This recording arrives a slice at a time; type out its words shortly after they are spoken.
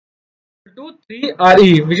to 3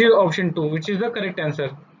 RE, which is option 2, which is the correct answer.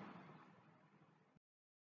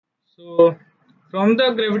 So from the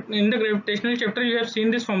in the gravitational chapter, you have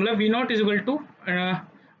seen this formula: V naught is equal to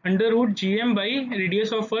under root gm by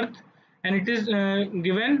radius of Earth, and it is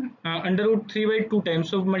given under root 3 by 2 times.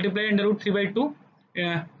 So multiply under root 3 by 2.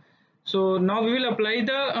 So now we will apply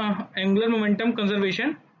the angular momentum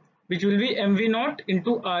conservation, which will be mv naught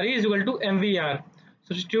into re is equal to mvr.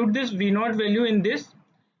 Substitute this v naught value in this.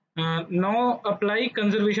 Now apply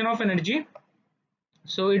conservation of energy.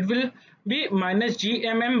 So it will be minus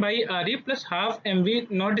gmm by re plus half mv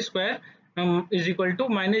naught square is equal to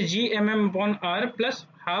minus gmm upon r plus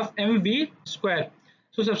half mv square.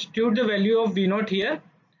 So substitute the value of v naught here,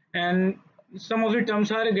 and some of the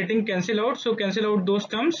terms are getting cancelled out, so cancel out those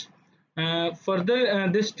terms. Further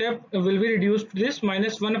this step will be reduced to this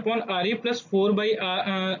minus 1 upon re plus 4 by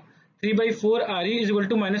 3 by 4 re is equal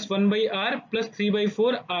to minus 1 by r plus 3 by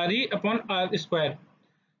 4 re upon r square.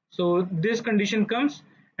 So this condition comes,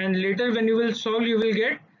 and later when you will solve, you will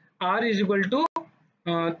get r is equal to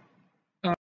uh,